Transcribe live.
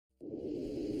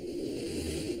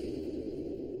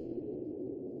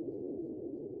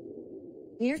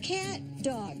Meerkat,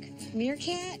 dog.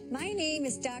 Meerkat, my name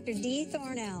is Dr. Dee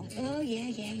Thornell. Oh,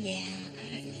 yeah.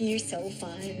 You're so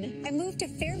fun. I moved to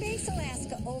Fairbanks,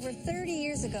 Alaska over 30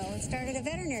 years ago and started a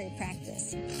veterinary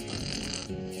practice.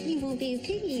 You won't be a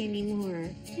piggy anymore.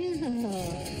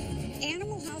 Oh.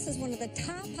 Animal House is one of the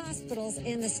top hospitals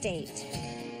in the state.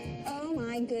 Oh,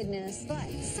 my goodness. But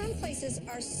some places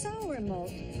are so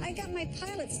remote, I got my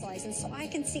pilot's license so I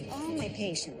can see all my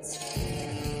patients.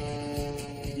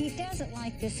 He doesn't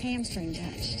like this hamstring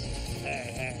touched.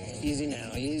 Hey, easy now.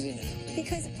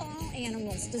 Because all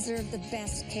animals deserve the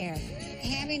best care.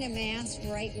 Having a mass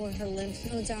right where her lymph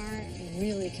nodes are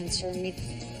really concerned me.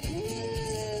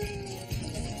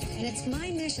 And it's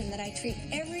my mission that I treat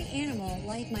every animal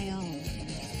like my own.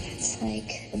 That's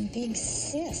like a big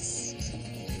cyst.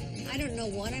 I don't know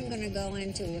what I'm going to go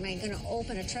into. Am I going to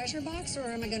open a treasure box or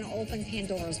am I going to open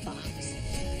Pandora's box?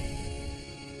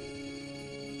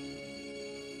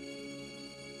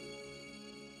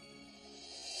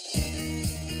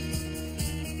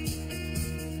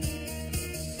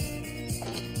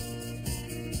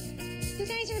 You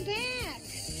guys are back.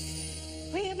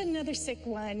 We have another sick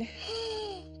one.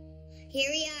 Here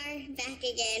we are, back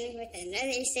again with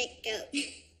another sick goat.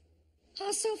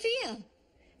 How's Sophia?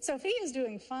 Sophia's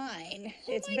doing fine.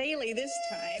 It's Bailey this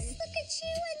time. Look at you,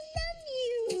 I love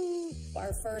you.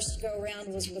 Our first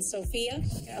go-round was with Sophia.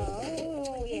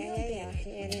 Oh, yeah.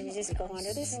 And then you just go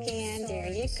under the skin.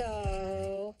 There you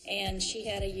go. And she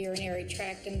had a urinary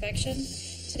tract infection.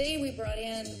 Today we brought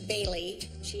in Bailey.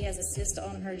 She has a cyst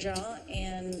on her jaw,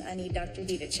 and I need Dr.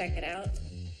 D to check it out.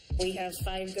 We have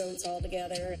 5 goats all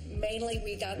together. Mainly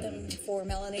we got them for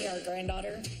Melanie, our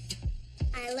granddaughter.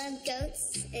 I love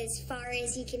goats as far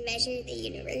as you can measure the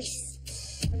universe.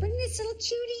 Bring this little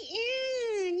cutie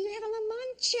in. You have a La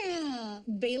Mancha.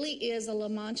 Bailey is a La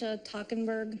Mancha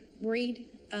Tockenberg breed.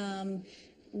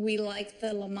 We like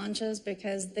the La Manchas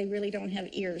because they really don't have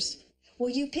ears. Well,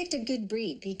 you picked a good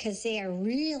breed because they are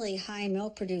really high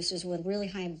milk producers with really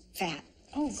high fat.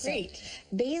 Oh, great.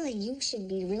 So, Bailey, you should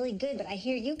be really good, but I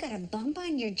hear you got a bump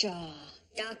on your jaw.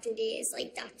 Dr. D is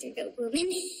like Dr. Goat Woman.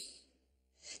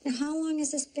 Now, how long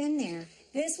has this been there?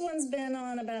 This one's been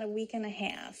on about a week and a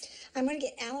half. I'm going to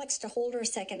get Alex to hold her a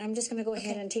second. I'm just going to go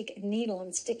ahead and take a needle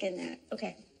and stick in that.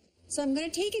 Okay. So I'm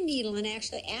going to take a needle and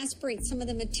actually aspirate some of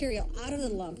the material out of the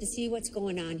lump to see what's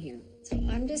going on here. So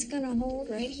I'm just going to hold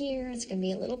right here. It's going to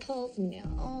be a little poke.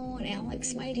 No, and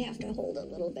Alex might have to hold a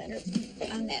little better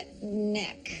on that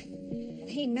neck.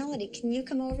 Hey, Melody, can you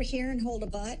come over here and hold a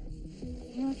butt?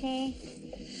 Okay.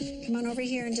 Come on over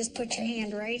here and just put your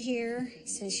hand right here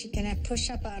so she can push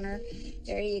up on her.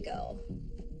 There you go.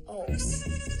 Oh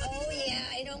yeah,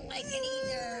 I don't like it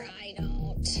either. I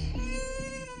don't.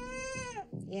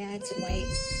 Yeah, it's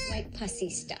white pussy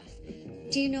stuff.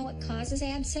 Do you know what causes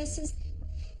abscesses?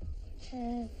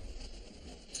 Well,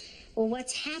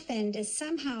 what's happened is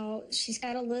somehow she's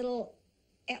got a little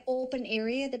open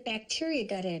area that bacteria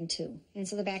got into. And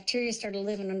so the bacteria started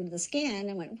living under the skin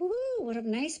and went, woohoo, what a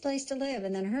nice place to live.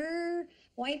 And then her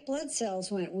white blood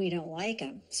cells went, we don't like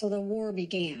them. So the war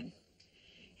began.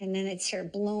 And then it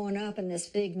started blowing up in this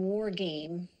big war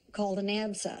game called an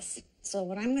abscess. So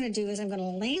what I'm going to do is I'm going to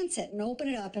lance it and open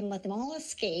it up and let them all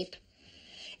escape.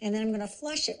 And then I'm going to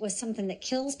flush it with something that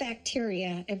kills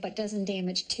bacteria but doesn't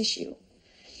damage tissue.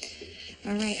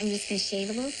 All right, I'm just going to shave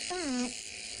a little spot.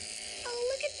 Oh,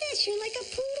 look at this. You're like a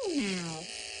poodle now.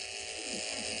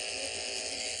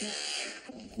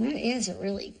 That is a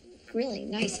really, really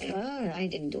nice. Oh, I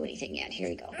didn't do anything yet. Here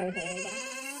we go. Hold on.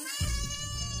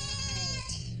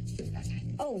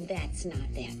 Oh, that's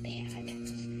not that bad.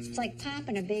 It's like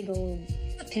popping a big old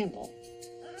pimple.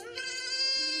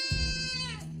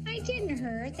 I didn't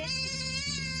hurt.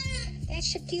 That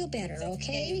should feel better,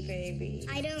 okay? Baby.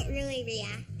 I don't really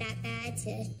react that bad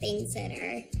to things that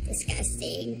are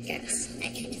disgusting, gross,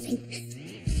 that kind of thing.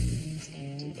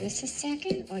 Do this a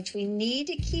second, which we need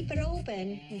to keep it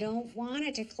open. We don't want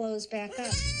it to close back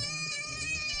up.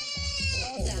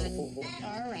 Well done.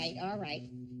 All right.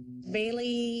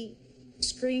 Bailey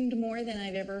screamed more than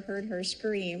I've ever heard her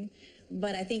scream,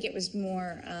 but I think it was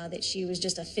more that she was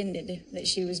just offended that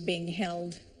she was being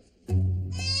held.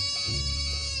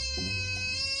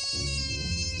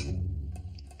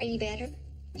 Are you better?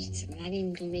 She's not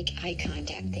even going to make eye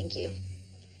contact, thank you.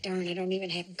 Darn, I don't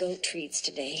even have goat treats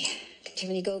today. Do you have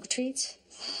any goat treats?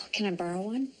 Can I borrow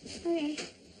one? Okay.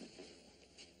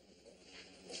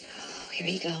 Oh, here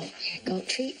you go. Here, goat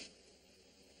treat.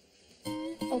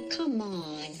 Oh, come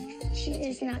on. She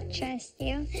does not trust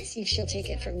you. See if she'll take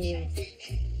it from you.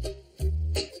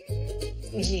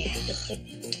 Yeah. God,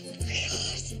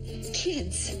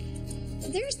 kids.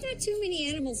 There's not too many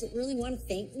animals that really want to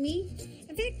thank me.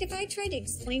 In fact, if I tried to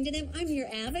explain to them I'm your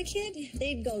advocate,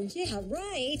 they'd go, yeah,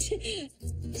 right.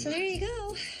 So there you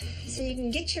go. So you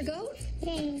can get your goat.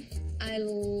 Yay. I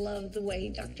love the way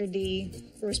Dr. D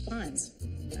responds.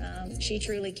 She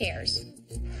truly cares.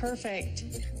 Perfect.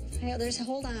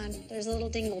 Hold on. There's a little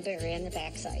dingleberry on the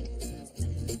backside.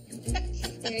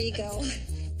 There you go.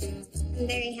 I'm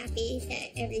very happy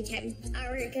that every time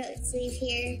our goats leave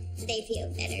here, they feel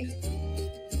better.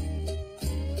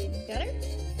 Better?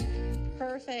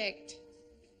 Perfect.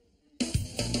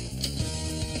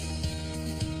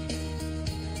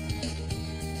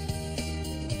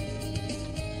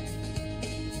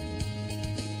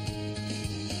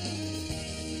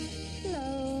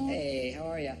 Hello. Hey, how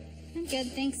are ya? I'm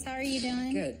good, thanks. How are you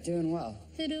doing? Good, doing well.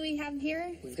 Who do we have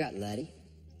here? We've got Letty.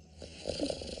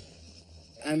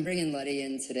 I'm bringing Letty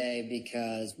in today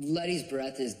because Letty's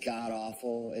breath is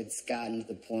god-awful. It's gotten to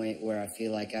the point where I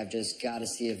feel like I've just got to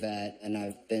see a vet, and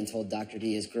I've been told Dr.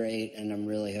 D is great, and I'm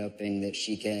really hoping that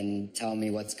she can tell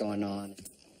me what's going on.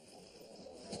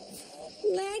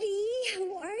 Letty,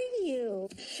 how are you?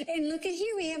 And look at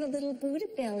here, we have a little Buddha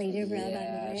belly to rub on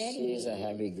Letty. she's a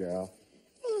heavy girl.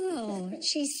 Oh,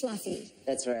 she's fluffy.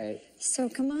 That's right. So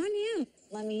come on in.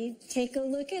 Let me take a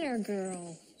look at our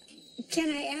girl. Can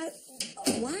I ask?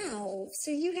 Oh, wow.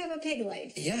 So you have a pig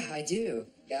leg. Yeah, I do.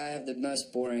 I have the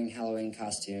most boring Halloween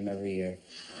costume every year.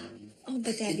 Oh,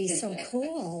 but that'd be so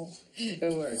cool.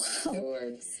 It works. It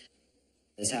works.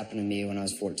 This happened to me when I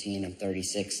was 14. I'm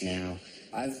 36 now.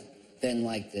 I've been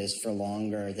like this for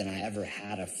longer than I ever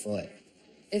had a foot.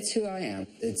 It's who I am.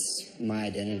 It's my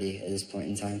identity at this point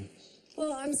in time.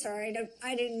 Well, I'm sorry.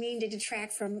 I didn't mean to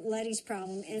detract from Letty's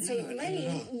problem. And so, No, Letty,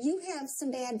 no. you have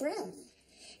some bad breath.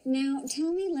 Now,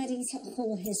 tell me Letty's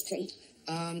whole history.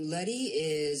 Letty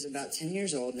is about 10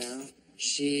 years old now.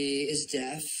 She is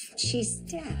deaf. She's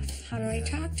deaf. How do I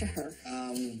talk to her?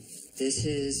 This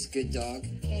is good dog.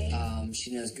 Okay.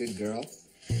 She knows good girl.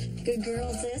 Good girl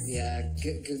is this? Yeah,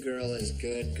 good girl is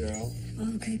good girl.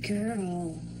 Oh, good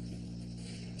girl.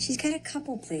 She's got a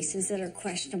couple places that are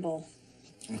questionable.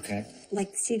 Okay.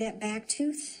 Like, see that back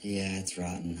tooth? Yeah, it's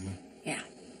rotten, huh? Yeah.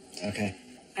 Okay.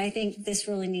 I think this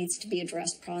really needs to be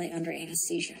addressed probably under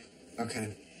anesthesia.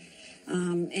 Okay.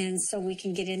 And so we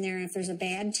can get in there. If there's a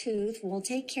bad tooth, we'll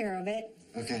take care of it.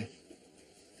 Okay.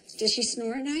 Does she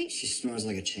snore at night? She snores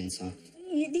like a chainsaw.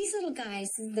 These little guys,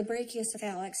 the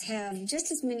brachiocephalics, have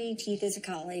just as many teeth as a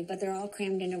collie, but they're all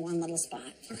crammed into one little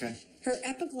spot. Okay. Her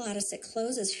epiglottis that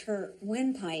closes her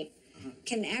windpipe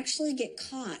can actually get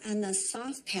caught on the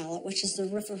soft palate, which is the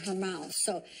roof of her mouth.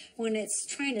 So when it's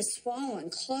trying to swallow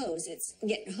and close, it's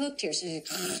getting hooked here. So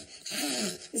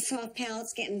the soft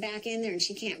palate's getting back in there and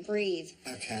she can't breathe.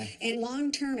 Okay. And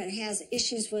long term, it has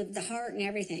issues with the heart and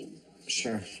everything.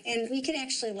 Sure. And we could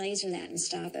actually laser that and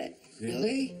stop it.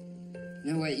 Really?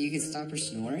 No, wait, you can stop her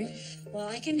snoring? Well,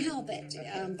 I can help it,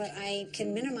 but I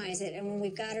can minimize it. And when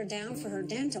we've got her down for her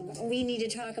dental, we need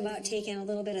to talk about taking a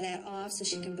little bit of that off so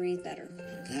she can breathe better.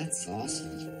 That's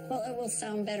awesome. Well, it will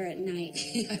sound better at night.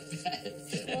 I bet.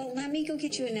 Well, let me go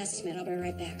get you an estimate. I'll be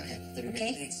right back.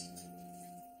 Okay? Thanks.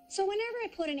 So whenever I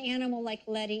put an animal like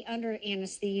Letty under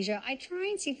anesthesia, I try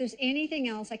and see if there's anything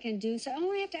else I can do. So I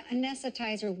only have to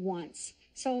anesthetize her once.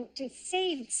 So to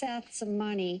save Seth some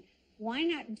money, why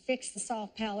not fix the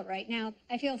soft palate right now?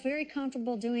 I feel very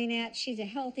comfortable doing that. She's a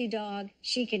healthy dog.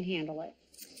 She can handle it.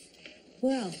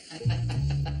 Well,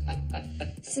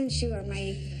 since you are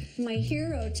my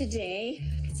hero today,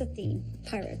 it's a theme,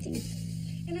 pirate theme.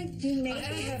 And I do make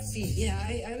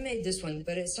I made this one,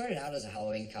 but it started out as a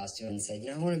Halloween costume and said,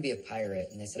 I want to be a pirate.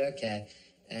 And they said, okay.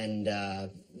 And,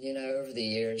 over the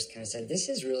years, kind of said, this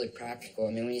is really practical.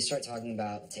 I mean, when you start talking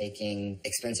about taking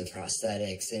expensive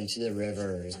prosthetics into the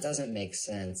rivers, it doesn't make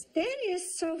sense. That is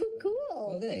so cool.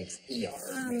 Well, thanks. Yeah,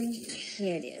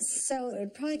 it is. So it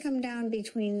would probably come down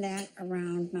between that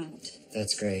around mount.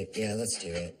 That's great. Yeah, let's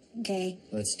do it. Okay.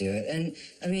 Let's do it. And,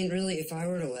 I mean, really, if I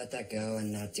were to let that go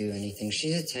and not do anything,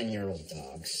 she's a 10-year-old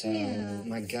dog. So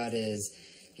my gut is,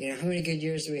 how many good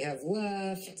years do we have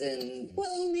left? And well,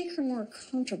 it'll make her more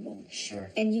comfortable.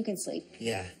 Sure. And you can sleep.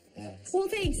 Yeah. Well,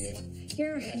 thanks.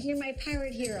 You're my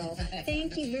pirate hero.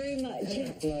 Thank you very much.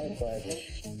 My pleasure.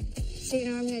 So you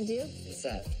know what I'm going to do? What's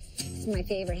that? It's my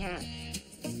favorite hat.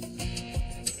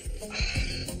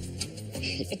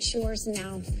 It's yours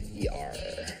now. Yar.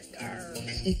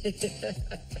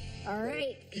 All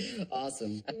right.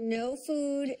 Awesome. No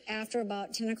food after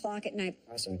about 10 o'clock at night.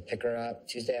 Awesome. Pick her up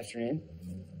Tuesday afternoon?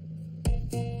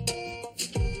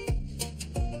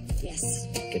 Yes.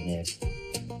 Good news.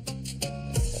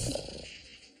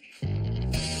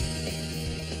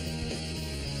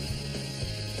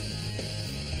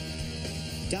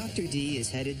 Dr. D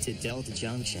is headed to Delta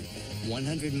Junction,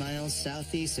 100 miles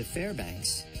southeast of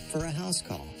Fairbanks, for a house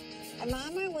call. I'm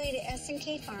on my way to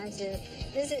S&K Farms to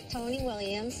visit Tony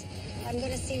Williams. I'm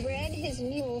going to see Red, his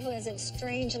mule, who has a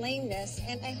strange lameness,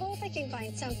 and I hope I can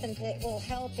find something that will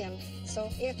help him.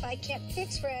 So if I can't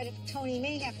fix Red, Tony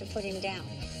may have to put him down.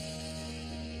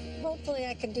 Hopefully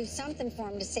I can do something for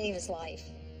him to save his life.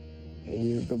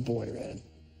 You're a good boy, Red.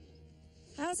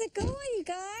 How's it going, you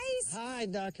guys? Hi,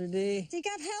 Dr. D. So you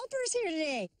got helpers here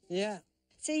today. Yeah.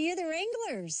 So you're the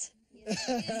wranglers.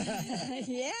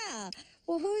 Yeah.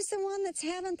 Well, who's the one that's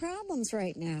having problems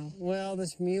right now? Well,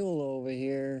 this mule over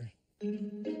here,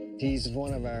 he's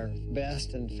one of our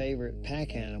best and favorite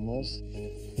pack animals.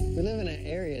 We live in an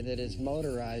area that is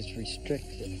motorized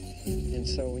restricted. And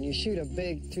so when you shoot a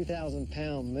big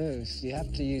 2,000-pound moose, you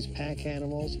have to use pack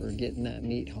animals for getting that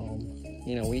meat home.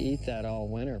 You know, we eat that all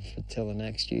winter till the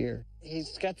next year.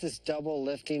 He's got this double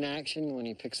lifting action when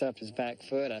he picks up his back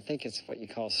foot. I think it's what you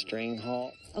call string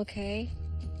halt. Okay.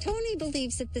 Tony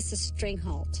believes that this is string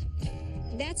halt.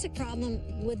 That's a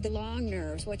problem with the long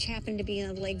nerves, which happen to be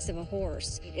in the legs of a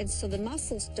horse. And so the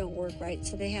muscles don't work right,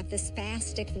 so they have this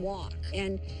spastic walk,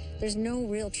 and there's no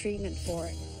real treatment for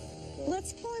it.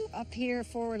 Let's pull him up here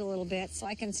forward a little bit so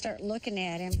I can start looking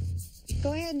at him.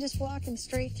 Go ahead and just walk him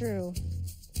straight through.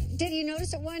 Did you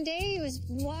notice that one day he was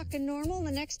walking normal and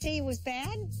the next day he was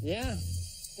bad? Yeah.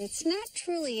 It's not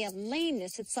truly a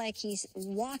lameness. It's like he's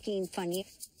walking funny,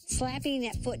 slapping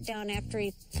that foot down after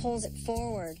he pulls it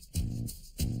forward.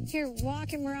 Here,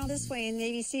 walk him around this way and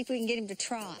maybe see if we can get him to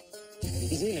trot.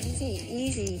 Easy now. Easy,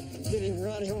 easy. Get him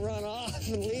run, he'll run off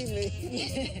and leave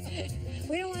me.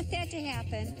 We don't want that to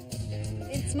happen.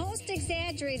 It's most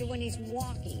exaggerated when he's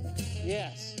walking.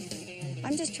 Yes.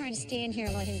 I'm just trying to stand here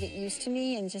and let him get used to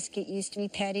me and just get used to me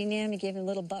petting him and giving him a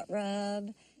little butt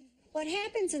rub. What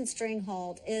happens in string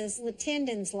halt is the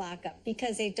tendons lock up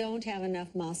because they don't have enough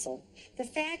muscle. The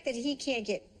fact that he can't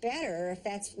get better, if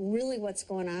that's really what's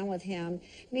going on with him,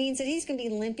 means that he's going to be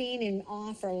limping and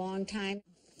off for a long time.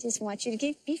 Just want you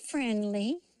to be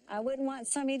friendly. I wouldn't want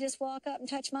somebody to just walk up and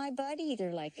touch my butt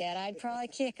either like that. I'd probably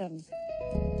kick him.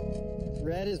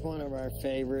 Red is one of our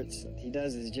favorites. He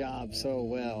does his job so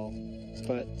well.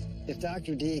 But if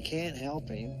Dr. D can't help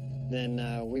him, then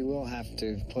we will have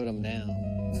to put him down.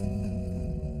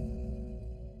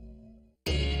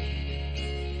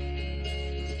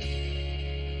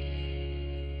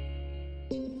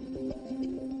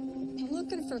 I'm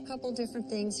looking for a couple different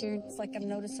things here. It's like I'm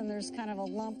noticing there's kind of a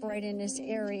lump right in this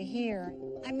area here.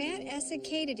 I'm at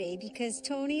S&K today because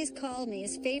Tony has called me.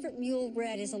 His favorite mule,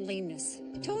 Red, is a lameness.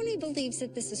 Tony believes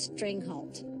that this is string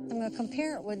halt. I'm going to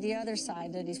compare it with the other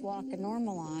side that he's walking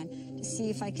normal on to see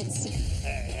if I can see.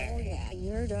 Oh, yeah,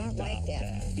 you don't like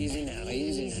that. Easy now,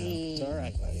 easy now. It's all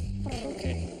right, buddy.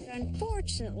 Okay.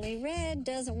 Unfortunately, Red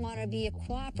doesn't want to be a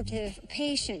cooperative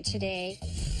patient today.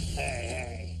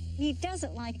 He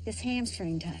doesn't like this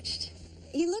hamstring touched.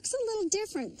 He looks a little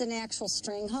different than actual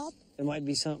string halt. It might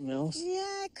be something else.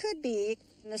 Yeah, it could be.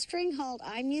 The string halt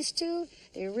I'm used to,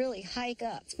 they really hike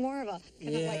up. It's more of a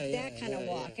kind of like that kind of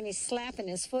walk, and he's slapping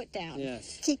his foot down.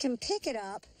 Yes. He can pick it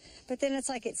up, but then it's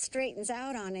like it straightens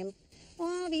out on him.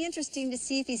 Well, it'll be interesting to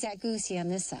see if he's that goosey on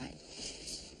this side.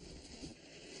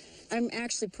 I'm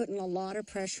actually putting a lot of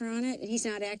pressure on it, and he's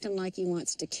not acting like he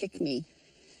wants to kick me.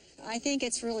 I think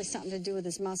it's really something to do with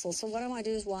his muscles. So what I want to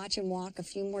do is watch him walk a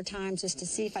few more times just to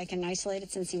see if I can isolate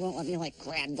it, since he won't let me, like,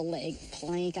 grab the leg,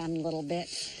 plank on a little bit,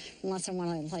 unless I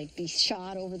want to, like, be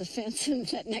shot over the fence in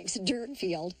that next dirt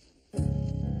field.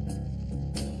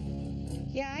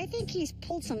 Yeah, I think he's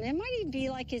pulled something. It might even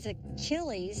be like his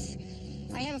Achilles.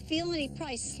 I have a feeling he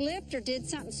probably slipped or did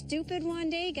something stupid one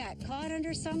day, got caught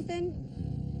under something.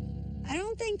 I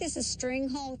don't think this is string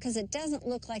halt because it doesn't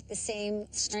look like the same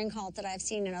string halt that I've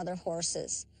seen in other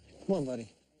horses. Come on, buddy.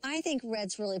 I think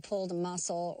Red's really pulled a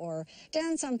muscle or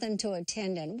done something to a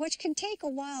tendon, which can take a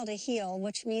while to heal,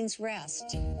 which means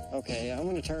rest. Okay, I'm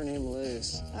going to turn him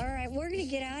loose. All right, we're going to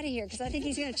get out of here because I think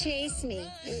he's going to chase me.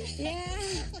 Yeah.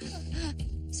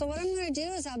 So what I'm going to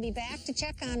do is I'll be back to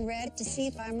check on Red to see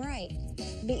if I'm right.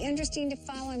 It'll be interesting to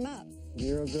follow him up.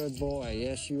 You're a good boy.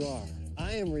 Yes, you are.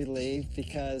 I am relieved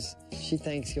because she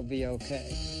thinks he'll be okay.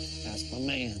 That's my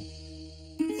man.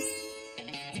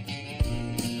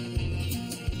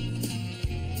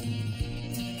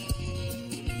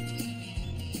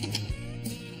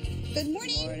 Good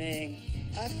morning. Morning.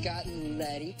 I've gotten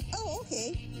Letty. Oh,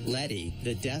 okay. Letty,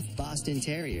 the deaf Boston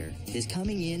Terrier, is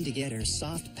coming in to get her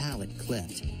soft palate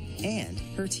clipped and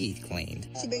her teeth cleaned.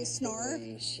 She a big snorer?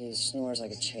 She snores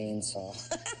like a chainsaw.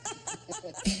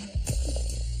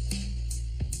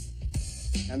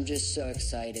 I'm just so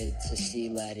excited to see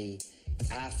Letty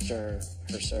after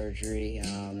her surgery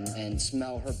and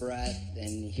smell her breath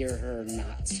and hear her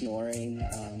not snoring.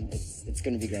 It's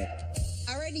going to be great.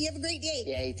 All right, you have a great day.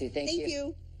 Yeah, you too. Thank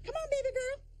you. Come on, baby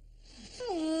girl.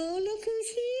 Oh, look who's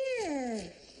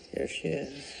here. There she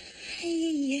is.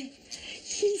 Hey,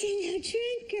 she's a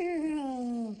good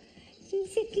girl.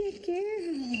 She's a good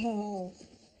girl.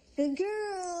 Good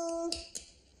girl.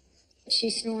 She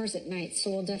snores at night, so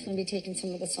we'll definitely be taking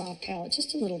some of the soft palate,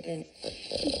 just a little bit.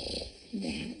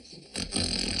 That.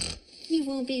 You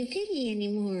won't be piggy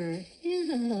anymore.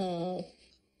 No.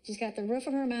 She's got the roof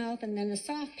of her mouth, and then the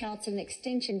soft palate's an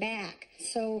extension back.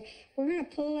 So we're going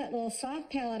to pull that little soft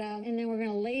palate out, and then we're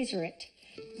going to laser it.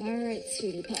 All right,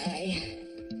 sweetie pie.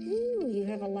 Ooh, you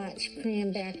have a lot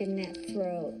crammed back in that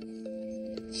throat.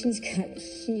 She's got a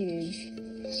huge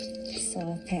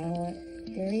soft palate.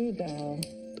 There you go.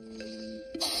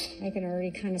 I can already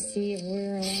kind of see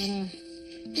where I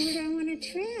want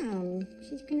to trim.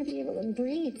 She's going to be able to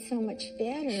breathe so much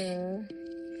better.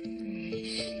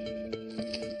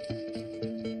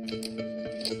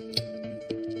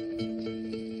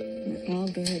 All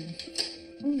good.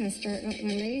 I'm going to start up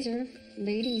my laser.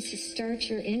 Ladies, start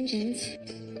your engines.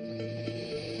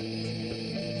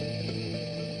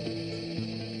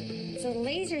 So the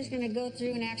laser is going to go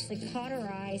through and actually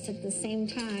cauterize at the same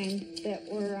time that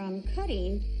we're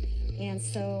cutting, and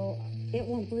so it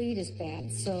won't bleed as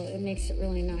bad, so it makes it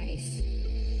really nice.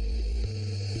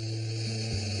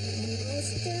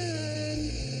 Almost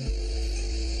done.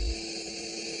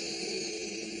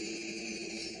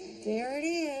 There it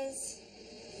is.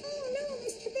 Oh no,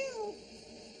 Mr. Bell.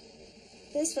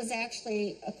 This was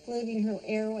actually occluding her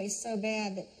airway so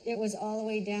bad that it was all the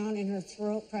way down in her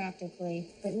throat practically.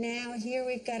 But now here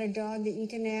we've got a dog that you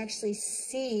can actually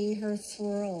see her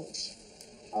throat.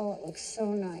 Oh, it looks so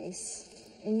nice.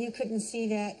 And you couldn't see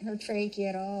that, her trachea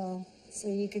at all. So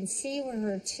you can see where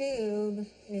her tube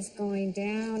is going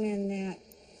down in that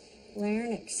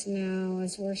larynx now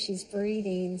is where she's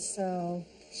breathing. So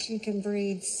she can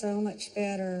breathe so much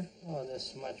better. Oh,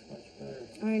 this is much, much better.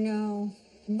 I know.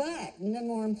 But the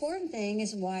more important thing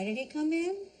is, why did he come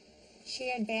in? She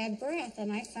had bad breath,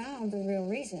 and I found the real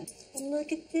reason. And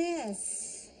look at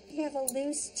this. You have a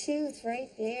loose tooth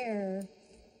right there.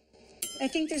 I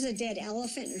think there's a dead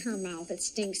elephant in her mouth. It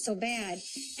stinks so bad.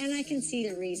 And I can see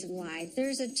the reason why.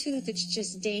 There's a tooth that's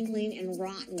just dangling and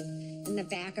rotten in the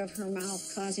back of her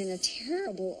mouth, causing a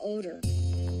terrible odor.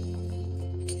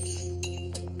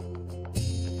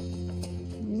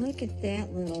 Look at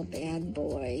that little bad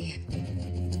boy.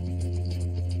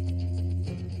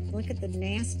 Look at the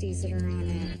nasties that are on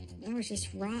it. That was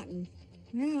just rotten.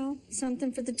 Well,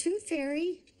 something for the tooth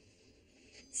fairy.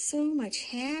 So much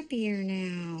happier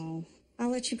now. I'll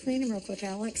let you clean him real quick,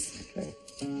 Alex. Okay.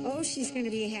 Oh, she's going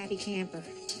to be a happy camper.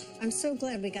 I'm so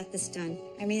glad we got this done.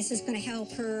 I mean, this is going to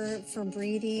help her for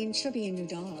breathing. She'll be a new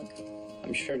dog.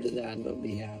 I'm sure the dad will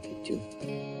be happy too.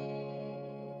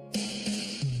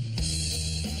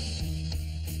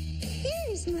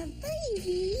 Here's my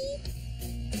baby.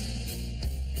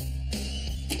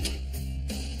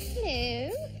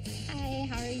 Hello. Hi,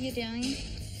 how are you doing?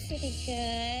 Pretty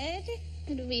good.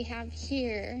 What do we have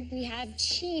here? We have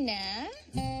Sheena.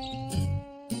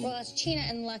 Well, it's Sheena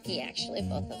and Lucky, actually,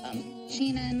 both of them.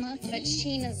 Sheena and Lucky. But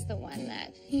Sheena's the one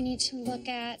that you need to look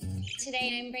at.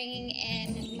 Today I'm bringing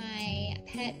in my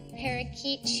pet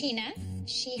parakeet, Sheena.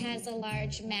 She has a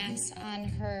large mass on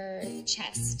her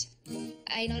chest.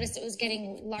 I noticed it was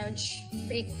getting large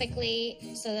pretty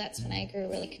quickly, so that's when I grew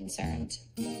really concerned.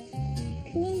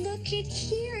 Well, look at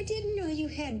here. I didn't know you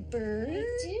had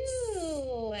birds. I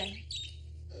do.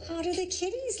 How do the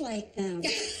kitties like them?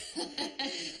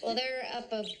 Well, they're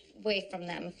up away from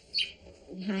them.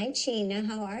 Hi, Sheena.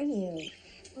 How are you?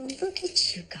 Oh, look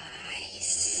at you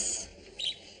guys.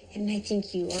 And I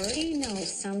think you already know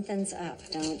something's up,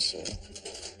 don't you?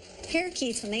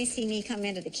 Parakeets, when they see me come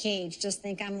into the cage, just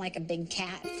think I'm like a big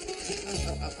cat.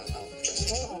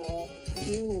 Oh,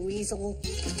 you weasel.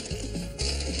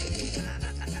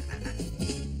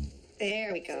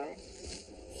 There we go.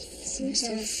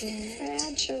 So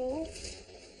fragile.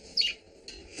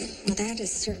 Well, that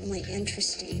is certainly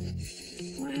interesting.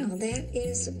 Wow, that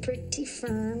is a pretty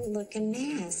firm looking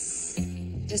mass.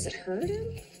 Does it hurt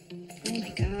him? Oh my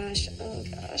gosh, oh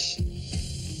gosh.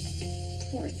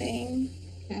 Poor thing.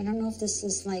 I don't know if this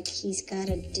is like he's got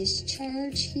a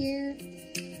discharge here.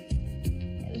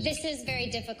 This is very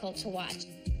difficult to watch.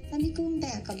 Let me go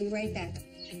back, I'll be right back.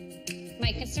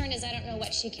 My concern is I don't know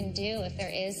what she can do if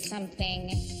there is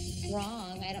something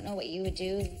wrong. I don't know what you would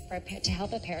do to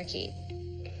help a parakeet.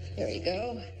 There you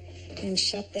go. And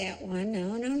shut that one.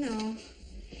 No.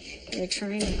 They're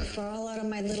trying to crawl out of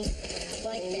my little,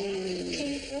 like that.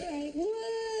 Okay, all right,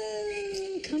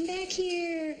 whoa, come back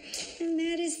here. And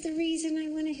that is the reason I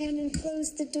went ahead and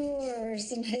closed the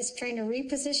doors. And I was trying to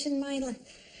reposition my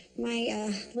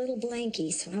little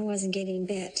blankie so I wasn't getting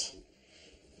bit.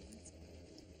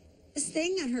 This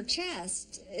thing on her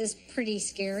chest is pretty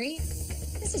scary.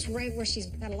 This is right where she's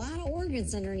got a lot of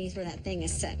organs underneath where that thing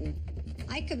is sitting.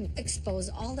 I could expose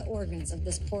all the organs of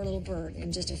this poor little bird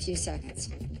in just a few seconds.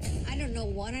 I don't know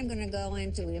what I'm going to go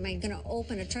into. Am I going to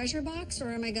open a treasure box or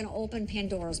am I going to open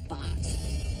Pandora's box?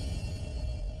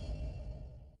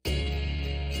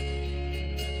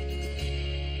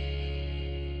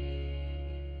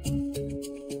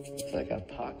 It's like a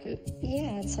pocket.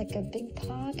 Yeah, it's like a big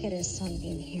pocket or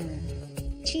something here.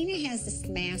 Tina has this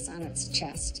mass on its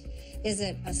chest. Is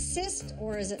it a cyst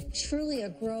or is it truly a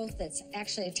growth that's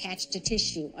actually attached to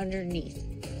tissue underneath?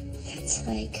 It's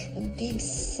like a big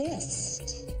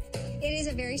cyst. It is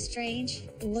a very strange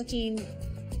looking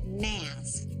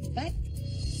mass, but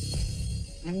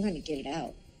I'm going to get it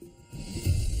out.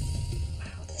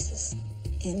 Wow, this is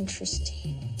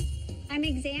interesting. I'm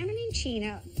examining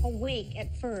China awake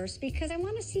at first because I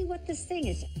want to see what this thing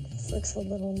is. This looks a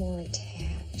little more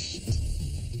attached.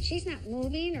 She's not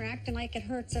moving or acting like it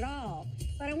hurts at all.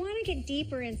 But I want to get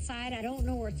deeper inside. I don't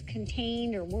know where it's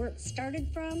contained or where it started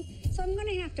from. So I'm going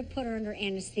to have to put her under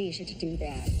anesthesia to do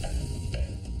that.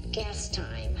 Gas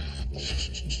time.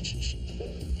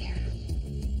 There.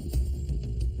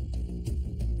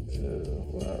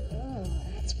 Oh,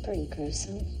 that's pretty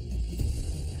gruesome.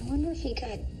 I wonder if he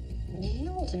got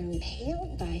nailed or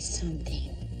impaled by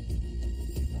something.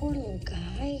 Poor little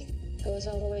guy. Goes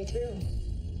all the way through.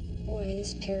 Boy,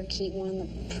 this parakeet won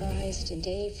the prize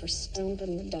today for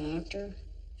stumping the doctor.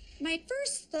 My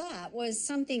first thought was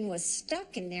something was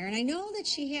stuck in there, and I know that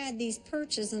she had these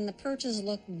perches, and the perches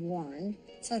looked worn.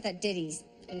 So I thought, did he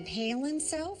impale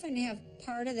himself and have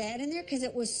part of that in there? Because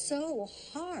it was so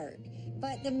hard.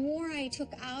 But the more I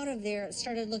took out of there, it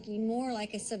started looking more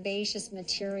like a sebaceous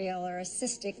material or a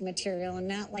cystic material and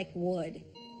not like wood.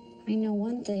 I know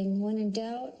one thing, when in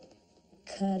doubt,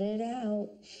 cut it out.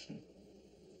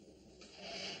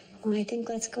 Well, I think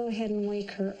let's go ahead and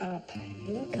wake her up.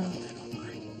 Look up, little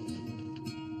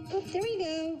one. Oh, there we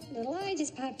go. Little eye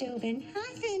just popped open.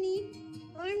 Hi, honey.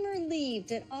 I'm relieved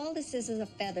that all this is a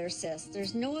feather cyst.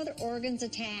 There's no other organs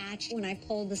attached when I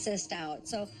pulled the cyst out.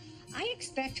 So I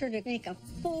expect her to make a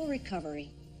full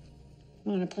recovery.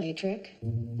 Want to play a trick?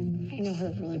 I know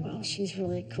her really well. She's a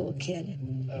really cool kid.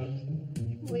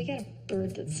 We got a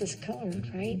bird that's this colored,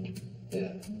 right?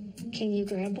 Yeah. Can you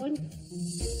grab one?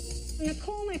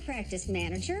 Nicole, my practice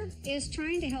manager, is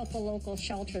trying to help a local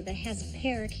shelter that has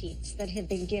parakeets that have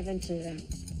been given to them.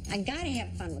 I gotta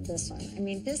have fun with this one. I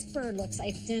mean, this bird looks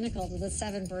identical to the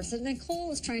 7 birds that Nicole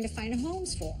is trying to find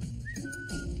homes for.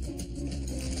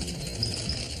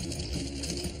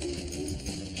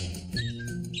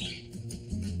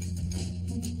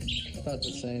 About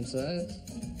the same size.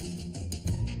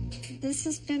 This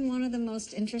has been one of the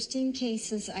most interesting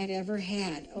cases I'd ever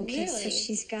had. Okay, Really? so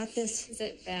she's got this. Is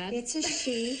it bad? It's a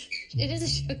she. It is a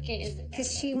showcase.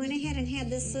 Because she went ahead and had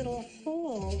this little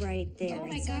hole right there. Oh,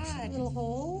 my It's actually God. a little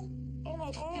hole. Oh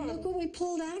my God. And look what we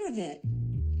pulled out of it.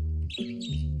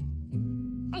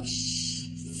 Oh, shh.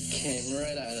 Came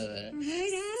right out of there.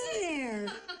 Right out of there.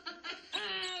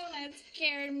 Oh, that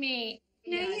scared me.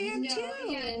 Now you have two.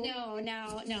 Yeah, no.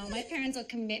 My parents will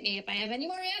commit me if I have any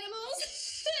more animals.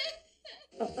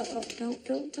 Don't.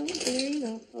 There you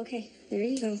go. Okay, there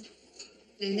you go.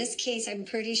 In this case, I'm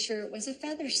pretty sure it was a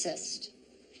feather cyst.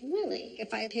 Really?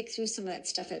 If I pick through some of that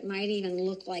stuff, it might even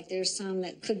look like there's some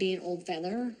that could be an old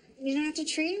feather. You don't have to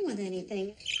treat him with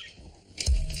anything.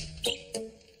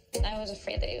 I was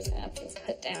afraid that he was going to have to be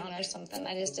put down or something.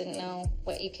 I just didn't know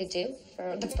what you could do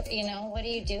for the, what do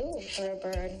you do for a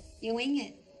bird? You wing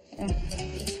it.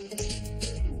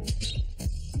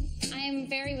 I am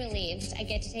very relieved. I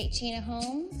get to take China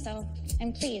home, so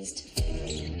I'm pleased.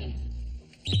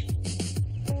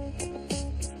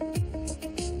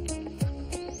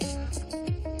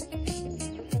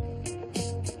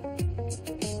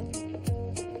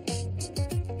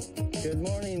 Good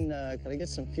morning. Can I get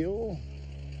some fuel?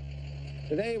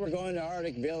 Today we're going to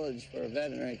Arctic Village for a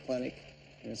veterinary clinic.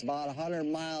 It's about 100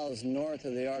 miles north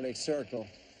of the Arctic Circle.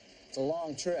 It's a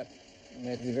long trip. We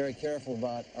have to be very careful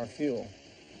about our fuel.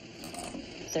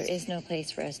 There is no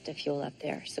place for us to fuel up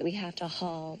there, so we have to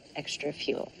haul extra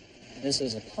fuel. This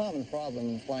is a common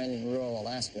problem flying in rural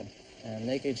Alaska, and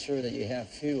making sure that you have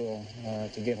fuel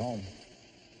to get home.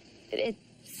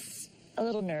 It's a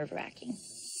little nerve-wracking.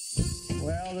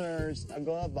 Well, there's a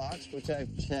glove box, which I've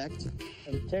checked.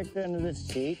 I've checked under the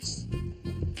seats.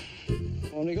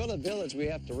 When we go to the village, we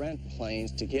have to rent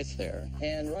planes to get there.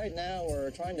 And right now, we're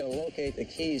trying to locate the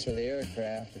keys for the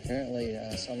aircraft. Apparently,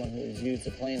 someone who's used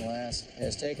the plane last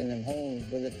has taken them home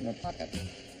with it in their pocket.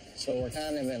 So we're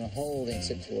kind of in a holding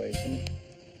situation.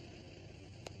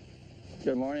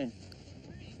 Good morning.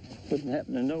 Wouldn't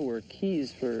happen to know where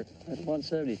keys for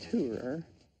 172 are.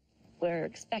 We're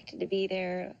expected to be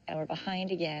there, and we're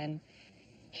behind again.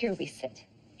 Here we sit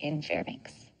in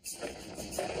Fairbanks.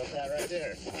 What's that right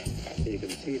there? You can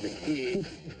see the key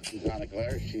is on a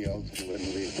glare shield. You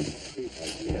wouldn't leave the key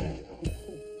like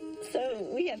that. So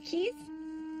we have keys?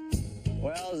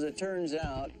 Well, as it turns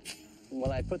out,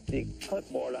 when I put the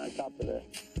clipboard on top of the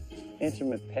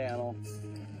instrument panel,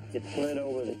 it slid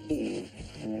over the keys,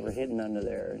 and they were hidden under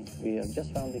there, and we have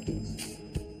just found the keys.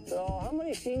 So how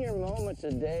many senior moments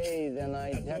a day then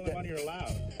I have to... That's the only one you're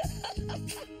allowed.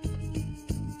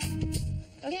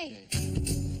 Okay.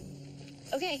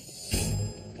 Okay.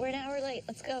 We're an hour late.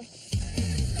 Let's go.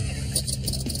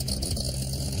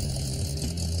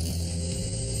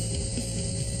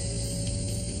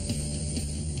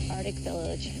 Arctic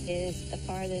Village is the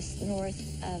farthest north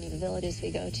of the villages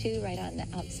we go to, right on the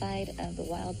outside of the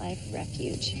wildlife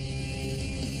refuge.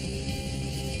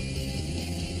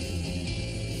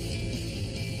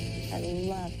 I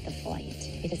love the flight.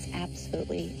 It is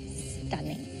absolutely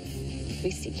stunning.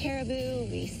 We see caribou,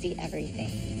 we see everything.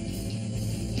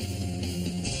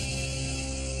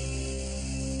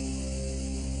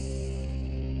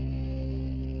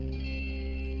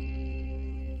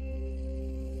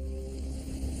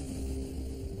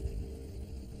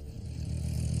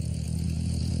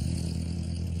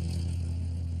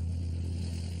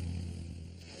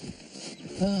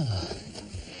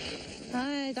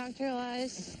 Hi, Dr.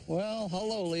 Elias. Well,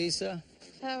 hello, Lisa.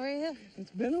 How are you?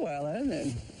 It's been a while, hasn't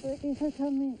it? Thank you for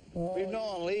coming. We've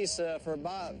known Lisa for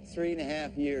about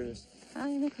 3.5 years.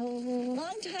 Hi, Nicole.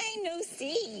 Long time no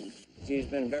see. She's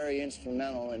been very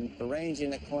instrumental in arranging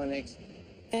the clinics.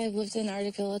 I've lived in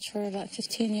Arctic Village for about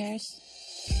 15 years.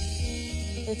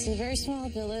 It's a very small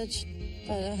village,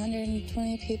 about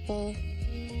 120 people.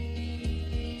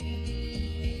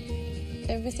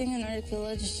 Everything in Arctic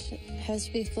Village has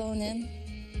to be flown in,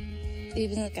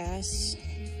 even the gas,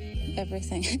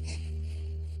 everything.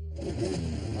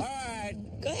 All right.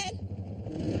 Go ahead.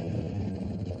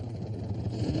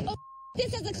 Oh,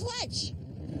 this has a clutch.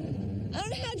 I don't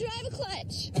know how to drive a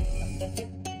clutch.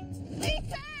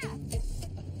 Lisa!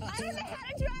 I don't know how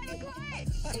to drive a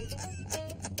clutch.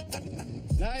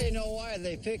 Now you know why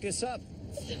they pick us up.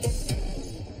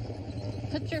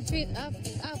 Put your feet up,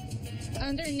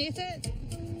 underneath it,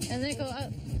 and then go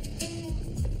up.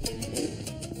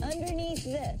 Underneath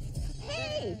this.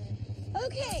 Hey!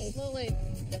 Okay. Slowly.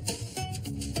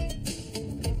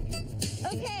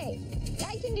 Okay.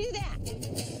 I can do that.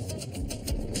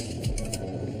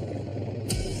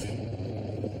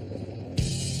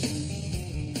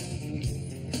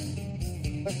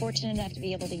 We're fortunate enough to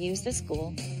be able to use this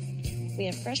school. We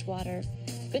have fresh water,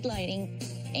 good lighting,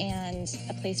 and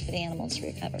a place for the animals to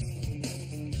recover.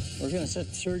 We're going to set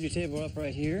the surgery table up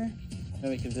right here. Then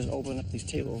we can just open up these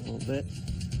tables a little bit.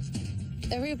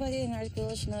 Everybody in Arctic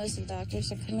Village knows the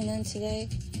doctors are coming in today.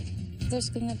 There's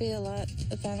going to be a lot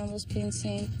of animals being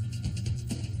seen.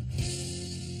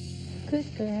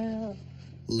 Good girl.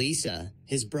 Lisa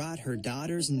has brought her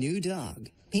daughter's new dog,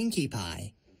 Pinkie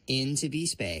Pie, in to be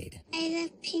spayed. I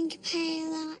love Pinkie Pie a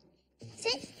lot.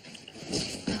 Sit.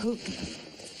 Oh.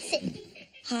 Sit.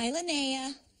 Hi,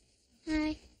 Linnea.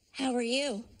 Hi. How are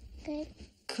you? Good.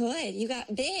 Good. You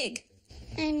got big.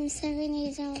 I'm 7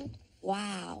 years old.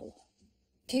 Wow.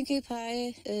 Pinkie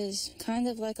Pie is kind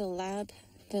of like a lab,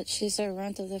 but she's our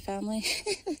runt of the family.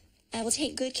 I will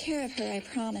take good care of her, I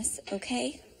promise,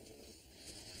 okay?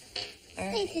 All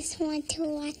right. I just want to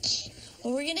watch.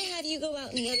 Well, we're going to have you go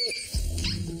out and let her...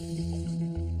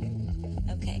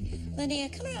 Okay. Linnea,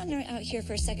 come around out here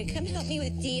for a second. Come help me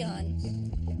with Dion.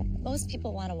 Most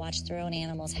people want to watch their own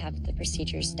animals have the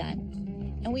procedures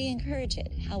done, and we encourage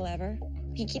it. However,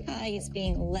 Pinkie Pie is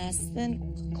being less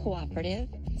than cooperative,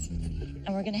 and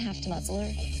we're going to have to muzzle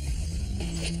her.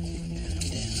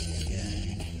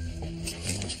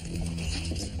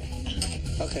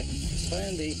 Okay,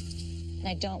 Sandy. And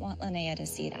I don't want Linnea to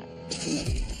see that.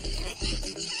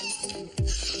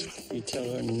 You tell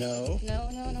her no. No,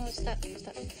 stop.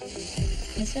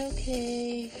 It's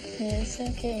okay. It's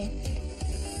okay.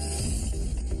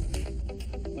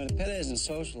 When a pet isn't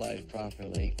socialized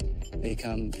properly, they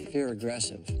become fear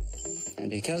aggressive. And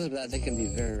because of that, they can be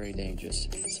very, very dangerous.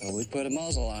 So we put a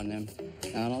muzzle on them,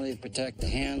 not only to protect the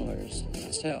handlers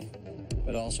themselves,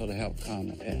 but also to help calm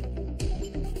the pet.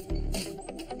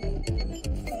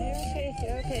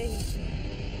 You're okay.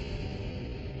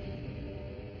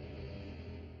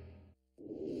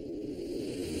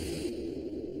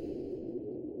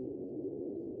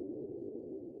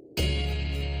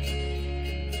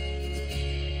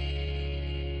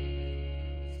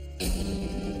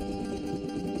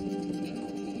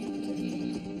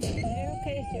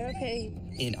 You're okay.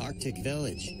 In Arctic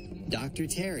Village, Dr.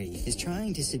 Terry is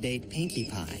trying to sedate Pinkie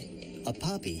Pie, a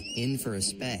puppy in for a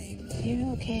spay.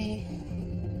 You're okay.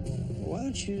 Why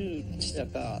don't you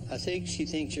step out? I think she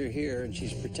thinks you're here and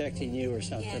she's protecting you or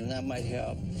something, and that might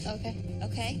help. Okay.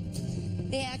 Okay.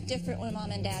 They act different when Mom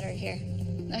and Dad are here.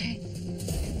 Okay.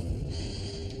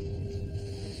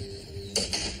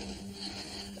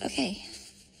 Okay.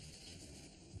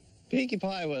 Pinkie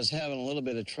Pie was having a little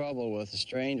bit of trouble with a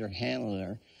stranger handling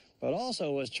her, but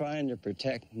also was trying to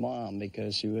protect Mom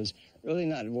because she was really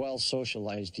not well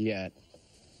socialized yet.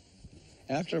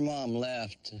 After Mom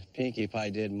left, Pinkie Pie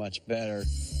did much better.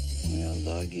 Well,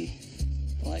 doggy,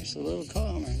 life's a little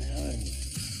calmer now.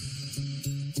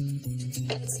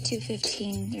 It's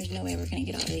 2:15. There's no way we're going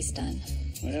to get all these done.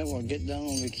 Well, we'll get done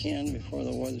when we can before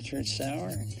the weather turns sour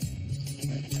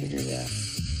and figure it out.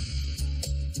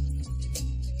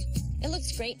 It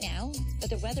looks great now, but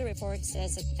the weather report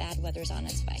says that bad weather's on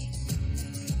its way.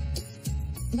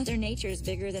 Mother Nature is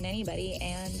bigger than anybody,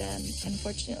 and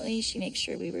unfortunately, she makes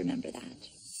sure we remember that.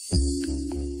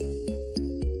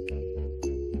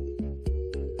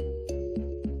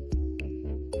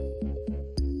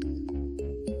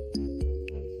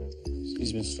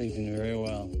 She's been sleeping very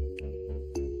well.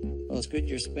 Well, it's good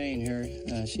you're spaying her.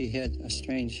 She had a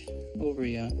strange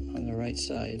ovary on the right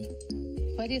side.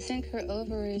 Why do you think her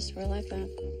ovaries were like that?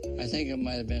 I think it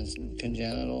might have been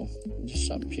congenital, just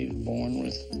something she was born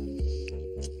with.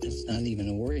 It's not even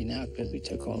a worry now because we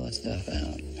took all that stuff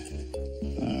out.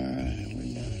 All right,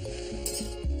 we're done.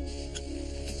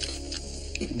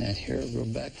 And that hair will grow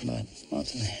back about a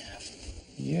month and a half.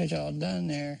 You're all done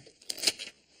there.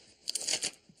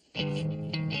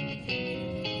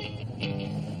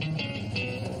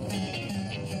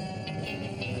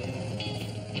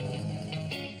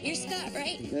 You're Scott,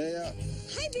 right? Yeah.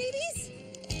 Hi, babies.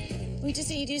 We just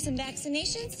need to do some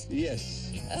vaccinations? Yes.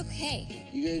 Okay.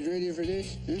 You guys ready for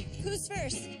this? Huh? Who's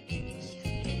first?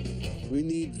 We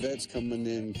need vets coming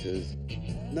in because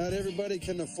not everybody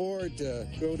can afford to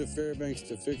go to Fairbanks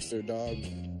to fix their dog.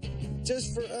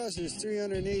 Just for us, it's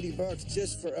 $380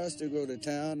 just for us to go to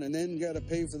town, and then got to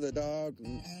pay for the dog.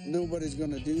 And nobody's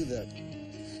going to do that.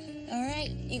 All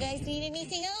right. You guys need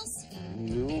anything else?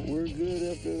 No, we're good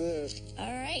after that.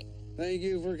 All right. Thank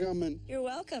you for coming. You're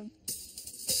welcome.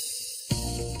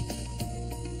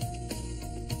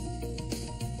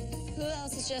 Who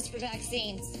else is just for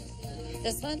vaccines?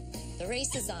 This one? The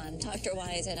race is on. Dr.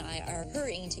 Wise and I are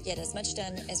hurrying to get as much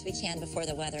done as we can before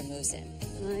the weather moves in.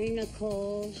 Hi,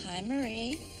 Nicole. Hi,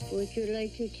 Marie. Would you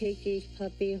like to take this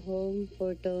puppy home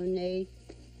for donate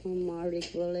from Arctic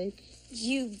Village?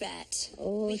 You bet.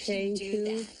 Oh, we thank can do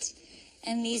you. that.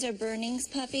 And these are Burnings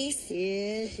puppies?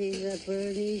 Yes, these are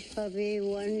Bernie's puppy.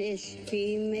 One is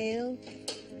female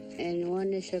and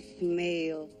one is a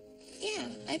male. Yeah,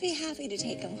 I'd be happy to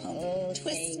take them home. Oh,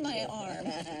 twist my arm.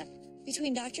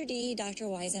 Between Dr. D, Dr.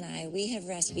 Wise, and I, we have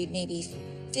rescued maybe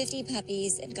 50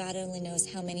 puppies and God only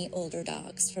knows how many older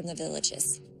dogs from the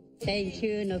villages. Thank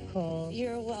you, Nicole.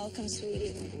 You're welcome,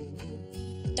 sweetie.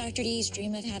 Dr. D's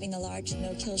dream of having the large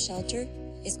no-kill shelter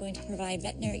is going to provide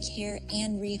veterinary care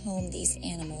and rehome these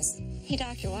animals. Hey,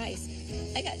 Dr. Wise,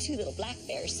 I got 2 little black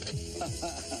bears.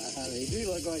 They do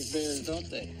look like bears, don't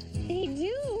they? They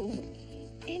do.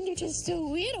 And they're just so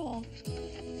little.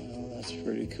 Oh, that's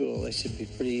pretty cool. They should be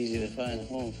pretty easy to find a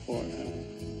home for now.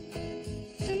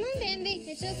 Come on, Bambi.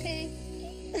 It's okay.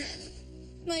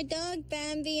 My dog,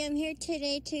 Bambi, I'm here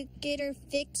today to get her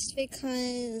fixed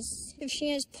because if she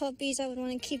has puppies, I would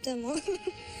want to keep them on.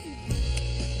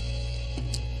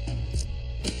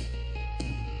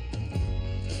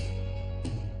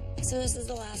 So this is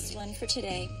the last one for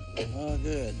today. Oh,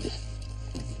 good.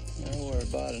 Well, we're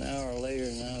about an hour later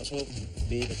than I was hoping to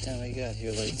be by the time we got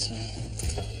here late, so.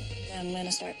 I'm going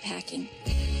to start packing.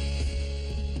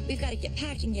 We've got to get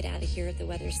packed and get out of here. The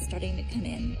weather's starting to come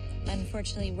in.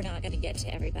 Unfortunately, we're not going to get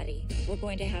to everybody. We're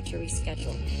going to have to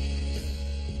reschedule.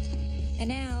 And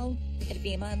now, it'll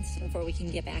be a month before we can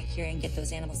get back here and get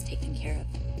those animals taken care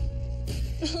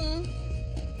of.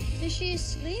 Is she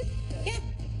asleep? Yeah.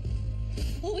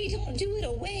 Well, we don't do it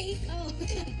away. Oh.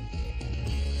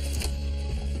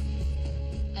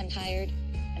 I'm tired.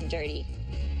 I'm dirty.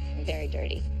 I'm very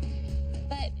dirty.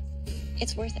 But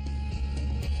it's worth it.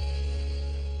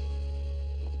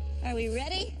 Are we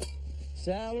ready?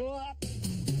 Saddle up.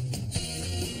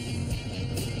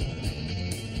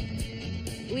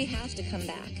 We have to come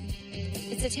back.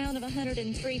 It's a town of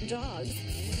 103 dogs.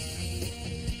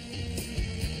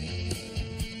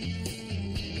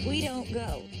 We don't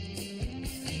go.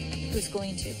 Who's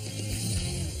going to?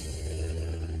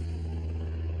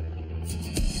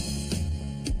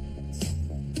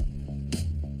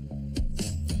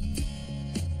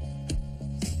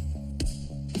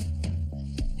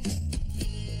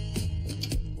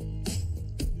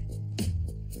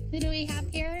 Who do we have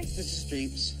here? This is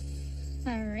Dreams.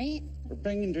 All right. We're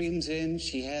bringing Dreams in.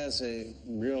 She has a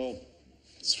real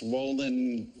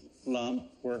swollen lump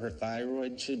where her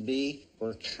thyroid should be.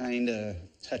 We're kind of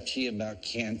touchy about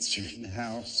cancer in the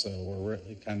house, so we're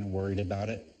really kind of worried about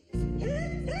it.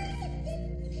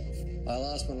 I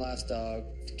lost my last dog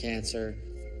to cancer,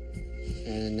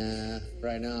 and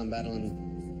right now I'm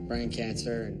battling brain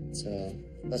cancer, and so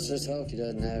let's just hope he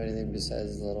doesn't have anything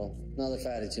besides another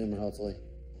fatty tumor, hopefully.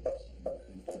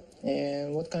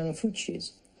 And what kind of food she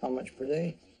eats? How much per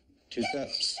day? 2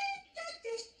 cups.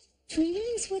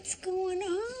 Dreams, what's going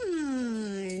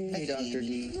on? Hey, Dr.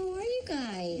 D. How are you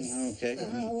guys? Okay.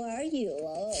 How are you?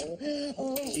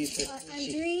 Oh,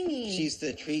 I'm dreaming. She's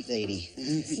the treat lady.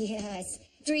 Yes.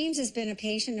 Dreams has been a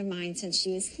patient of mine since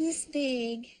she was this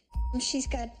big. She's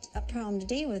got a problem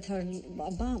today with her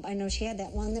bump. I know she had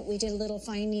that one that we did a little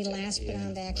fine needle aspirin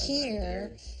on back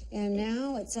here. And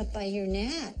now it's up by your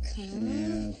neck, huh?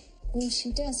 Yeah. Well,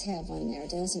 she does have one there,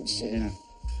 doesn't she? Yeah.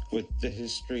 With the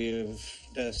history of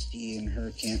Dusty and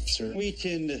her cancer, we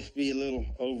tend to be a little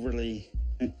overly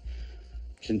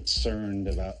concerned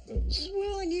about those.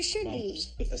 Well, and you should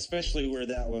bumps, especially where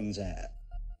that one's at.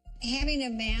 Having a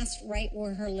mass right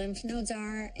where her lymph nodes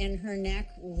are and her neck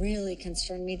really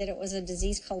concerned me that it was a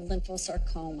disease called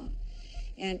lymphosarcoma.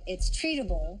 And it's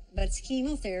treatable, but it's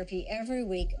chemotherapy every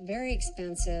week, very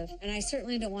expensive, and I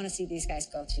certainly don't want to see these guys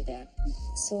go through that.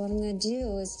 So what I'm going to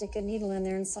do is stick a needle in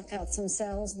there and suck out some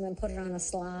cells and then put it on a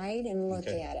slide and look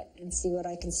at it and see what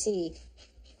I can see.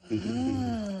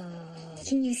 Oh,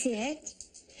 can you see it?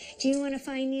 Do you want a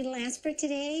fine needle aspirin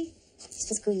today?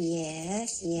 Just go,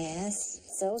 yes, yes.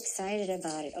 So excited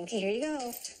about it. Okay, here you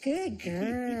go. Good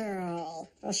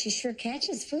girl. Well, she sure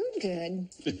catches food good.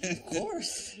 Of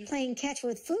course. Playing catch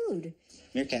with food.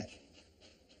 Meerkat.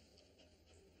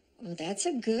 Oh, that's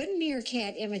a good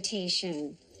meerkat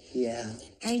imitation. Yeah.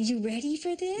 Are you ready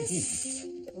for this?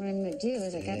 What I'm going to do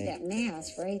is I got that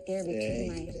mass right there between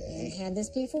my... I've had this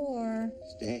before.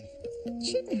 Stay.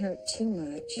 Shouldn't hurt too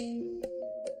much.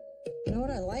 You know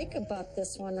what I like about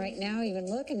this one right now, even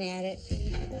looking at it,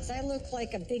 is I look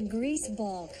like a big grease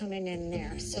ball coming in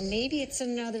there. So maybe it's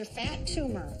another fat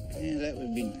tumor. Yeah, that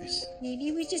would be nice.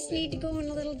 Maybe we just need to go on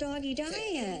a little doggy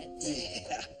diet.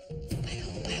 Yeah. I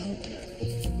hope.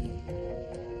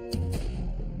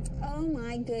 Oh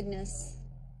my goodness.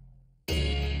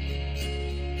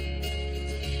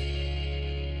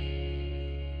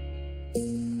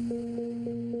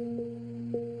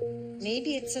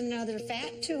 Maybe it's another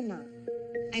fat tumor.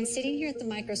 I'm sitting here at the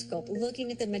microscope looking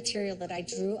at the material that I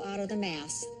drew out of the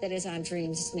mass that is on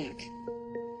Dream's neck.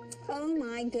 Oh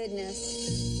my goodness.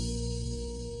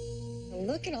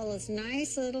 Look at all those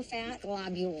nice little fat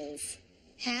globules.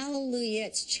 Hallelujah,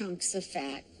 it's chunks of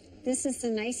fat. This is the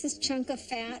nicest chunk of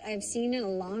fat I've seen in a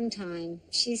long time.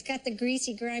 She's got the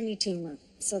greasy, grimy tumor,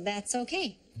 so that's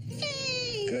okay.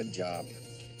 Yay! Good job.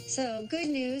 So good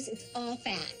news, it's all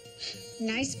fat.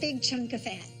 Nice big chunk of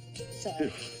fat. So.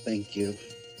 Thank you.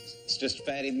 It's just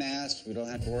fatty mass. We don't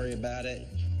have to worry about it.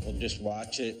 We'll just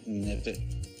watch it, and if it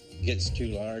gets too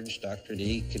large, Dr.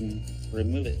 D can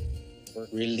remove it. We're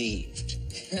relieved.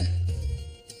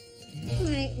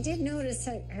 I did notice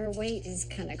that her weight is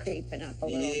kind of creeping up a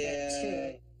little bit,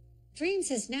 too. Dreams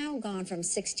has now gone from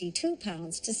 62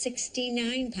 pounds to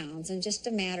 69 pounds in just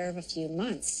a matter of a few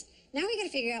months. Now we got to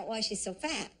figure out why she's so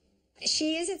fat.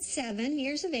 She is at 7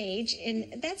 years of age,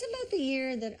 and that's about the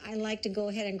year that I like to go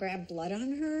ahead and grab blood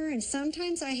on her. And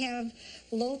sometimes I have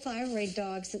low thyroid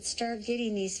dogs that start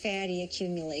getting these fatty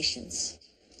accumulations.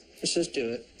 Let's just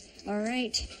do it. All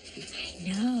right. I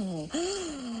know.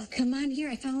 Come on here.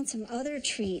 I found some other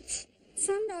treats.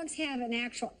 Some dogs have an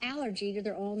actual allergy to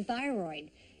their own thyroid.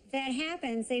 If that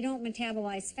happens, they don't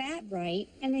metabolize fat right,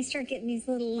 and they start getting these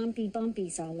little lumpy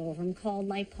bumpies all over them called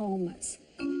lipomas.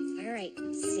 All right,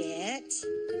 sit.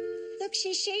 Look,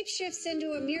 she shapeshifts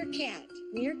into a meerkat.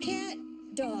 Meerkat,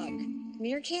 dog.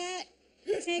 Meerkat,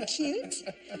 isn't that cute?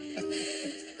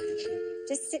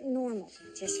 Just sit normal.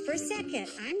 Just for a second,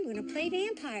 I'm going to play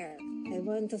vampire. I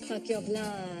want to suck your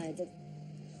blood.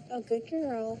 Oh, good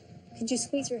girl. Could you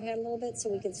squeeze your head a little bit so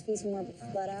we can squeeze more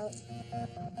blood out?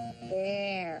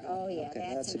 There. Oh, yeah.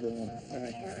 Okay, that's a good one. All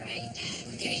right. All right.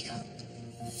 There you go.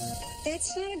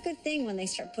 That's not a good thing when they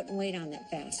start putting weight on that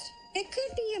fast. It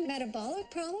could be a metabolic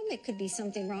problem. It could be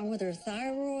something wrong with her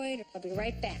thyroid. I'll be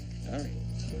right back. All right.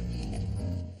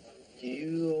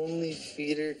 You only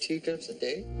feed her 2 cups a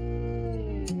day?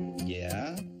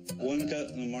 Yeah. 1 cup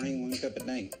in the morning, 1 cup at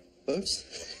night. Oops.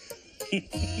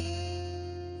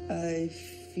 I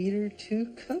feed her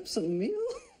 2 cups a meal?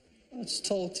 I was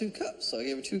told 2 cups, so I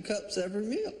gave her 2 cups every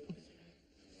meal.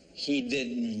 He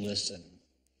didn't listen.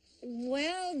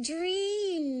 Well,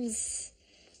 dreams.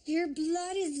 Your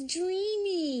blood is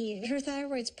dreamy. Her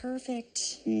thyroid's perfect.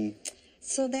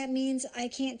 So that means I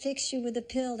can't fix you with a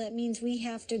pill. That means we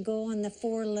have to go on the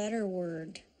 4-letter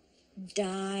word.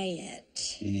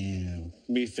 Diet. Yeah,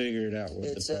 we figured out what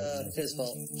It's his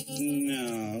fault.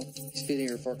 No. He's feeding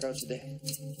her 4 cups a day.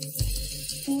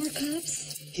 4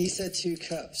 cups? He said 2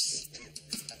 cups.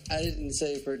 I didn't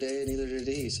say per day, neither did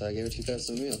he, so I gave her 2 cups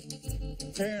a meal.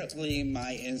 Apparently,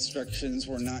 my instructions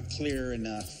were not clear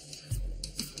enough.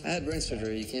 I had brain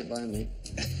surgery. You can't blame me.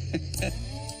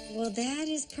 Well, that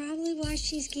is probably why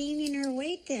she's gaining her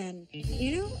weight then.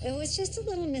 You know, it was just a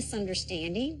little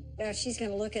misunderstanding. Now she's going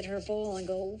to look at her bowl and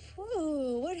go,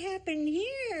 whoa, what happened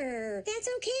here? That's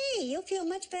okay. You'll feel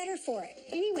much better for it.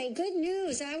 Anyway, good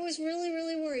news. I was really,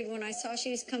 really worried when I saw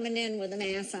she was coming in with a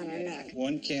mass on her neck.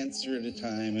 1 cancer at a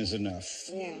time is enough.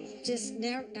 Yeah, just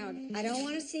now, I don't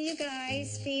want to see you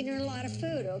guys feeding her a lot of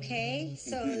food, okay?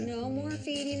 So no more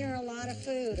feeding her a lot of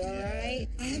food, all right?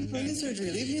 I had brain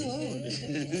surgery. Leave me alone.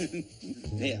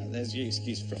 Yeah, that's your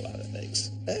excuse for a lot of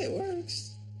things. Hey, it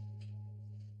works.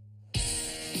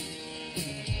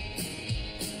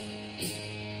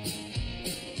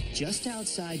 Just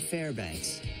outside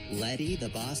Fairbanks, Letty, the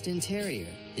Boston Terrier,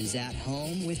 is at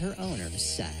home with her owner,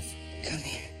 Seth. Come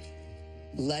here.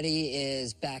 Letty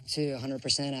is back to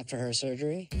 100% after her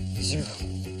surgery. 0.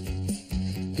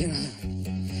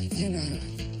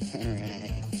 All right.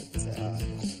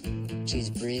 She's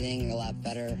breathing a lot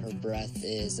better. Her breath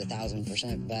is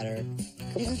 1,000% better.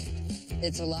 Come on.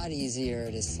 It's a lot easier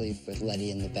to sleep with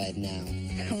Letty in the bed now.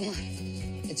 Come on.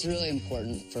 It's really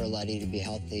important for Letty to be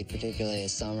healthy, particularly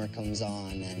as summer comes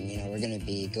on. And, you know, we're going to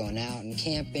be going out and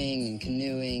camping and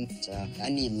canoeing. So I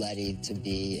need Letty to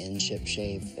be in ship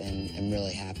shape, and I'm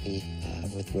really happy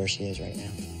with where she is right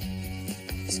now.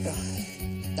 Let's go.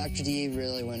 Dr. Dee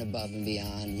really went above and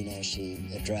beyond. You know, she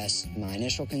addressed my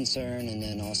initial concern and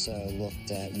then also looked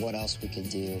at what else we could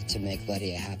do to make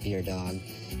Letty a happier dog.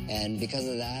 And because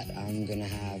of that, I'm going to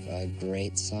have a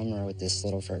great summer with this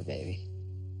little fur baby.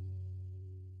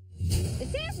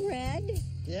 Is that Red?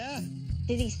 Yeah.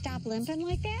 Did he stop limping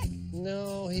like that?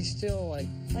 No, he's still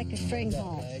like a string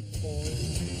halt.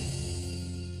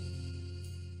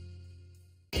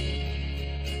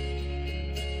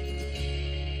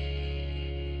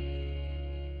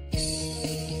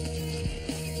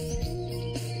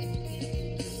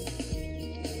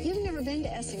 You've never been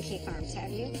to S&K Farms, have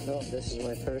you? No, this is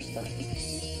my first time.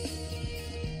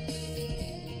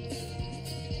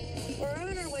 We're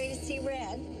on our way to see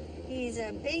Red. He's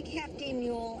a big, hefty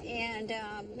mule, and,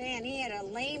 man, he had a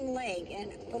lame leg,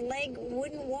 and the leg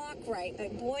wouldn't walk right,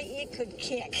 but, boy, it could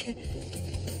kick.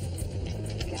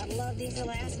 Gotta love these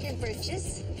Alaskan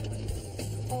britches.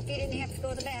 Hope you didn't have to go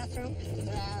to the bathroom.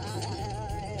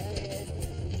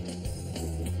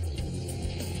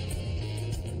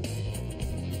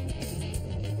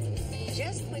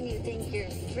 Just when you think you're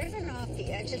driven off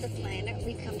the edge of the planet,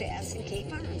 we come to S&K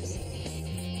Farms.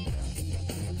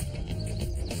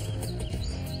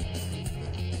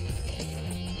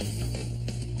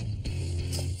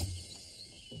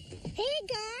 Hey,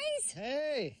 guys!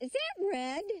 Hey! Is that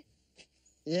Red?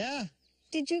 Yeah.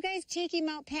 Did you guys take him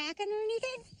out packing or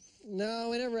anything? No,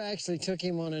 we never actually took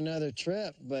him on another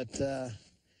trip, but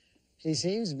he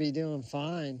seems to be doing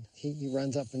fine. He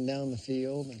runs up and down the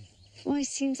field. Well, it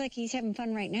seems like he's having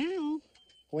fun right now.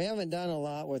 We haven't done a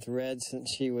lot with Red since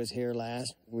she was here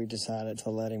last. We decided to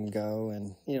let him go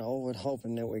and, you know, we're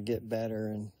hoping that it would get better,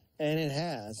 and it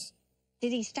has.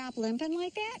 Did he stop limping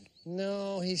like that?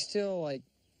 No, he still,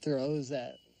 throws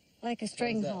that... Like a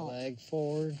string halt. leg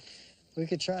forward. We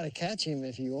could try to catch him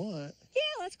if you want. Yeah,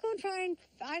 let's go and try and...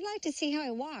 I'd like to see how he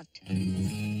walked.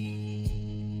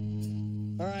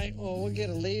 All right, well, we'll get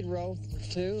a lead rope or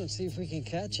two and see if we can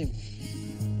catch him.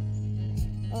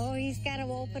 Oh, he's got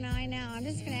an open eye now. I'm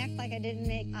just going to act like I didn't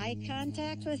make eye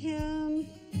contact with him.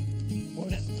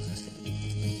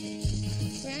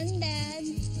 Run, Dad.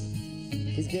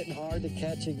 He's getting hard to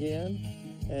catch again,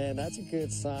 and that's a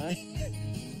good sign.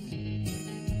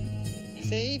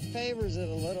 See, he favors it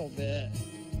a little bit.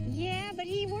 Yeah, but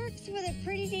he works with it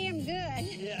pretty damn good.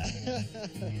 Yeah.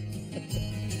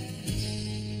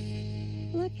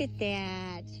 Look at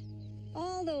that.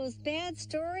 All those bad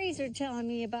stories are telling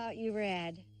me about you,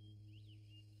 Red.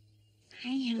 Hi,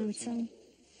 handsome.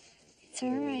 It's all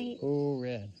right. Oh,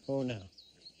 Red. Oh, no.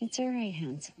 It's all right,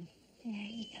 handsome. There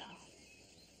you go.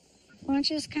 Why don't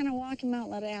you just kind of walk him out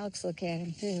and let Alex look at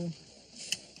him, too?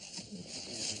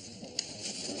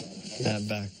 Not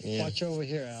back. Yeah. Watch over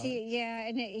here, Alex. See, yeah,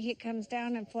 and it comes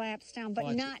down and flaps down, but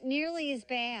Watch not nearly as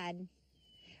bad.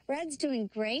 Red's doing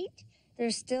great.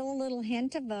 There's still a little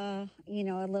hint of a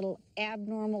little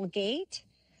abnormal gait,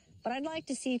 but I'd like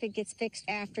to see if it gets fixed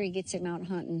after he gets him out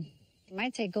hunting. I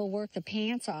might say go work the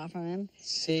pants off of him.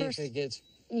 See if it gets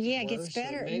Yeah, it worse, gets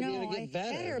better. maybe No, it'll get it's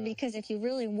better. because if you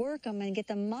really work them and get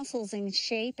the muscles in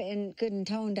shape and good and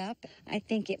toned up, I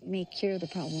think it may cure the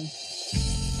problem.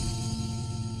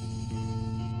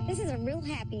 This is a real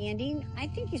happy ending. I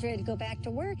think he's ready to go back to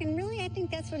work, and really, I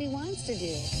think that's what he wants to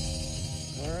do.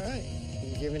 All right.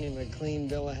 You're giving him a clean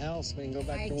bill of health so we can go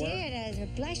back to work? I did. I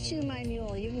said, bless you, my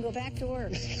mule. You can go back to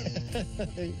work.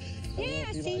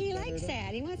 Yeah, see, he likes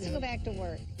that. He wants to go back to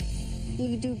work.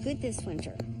 You do good this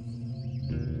winter.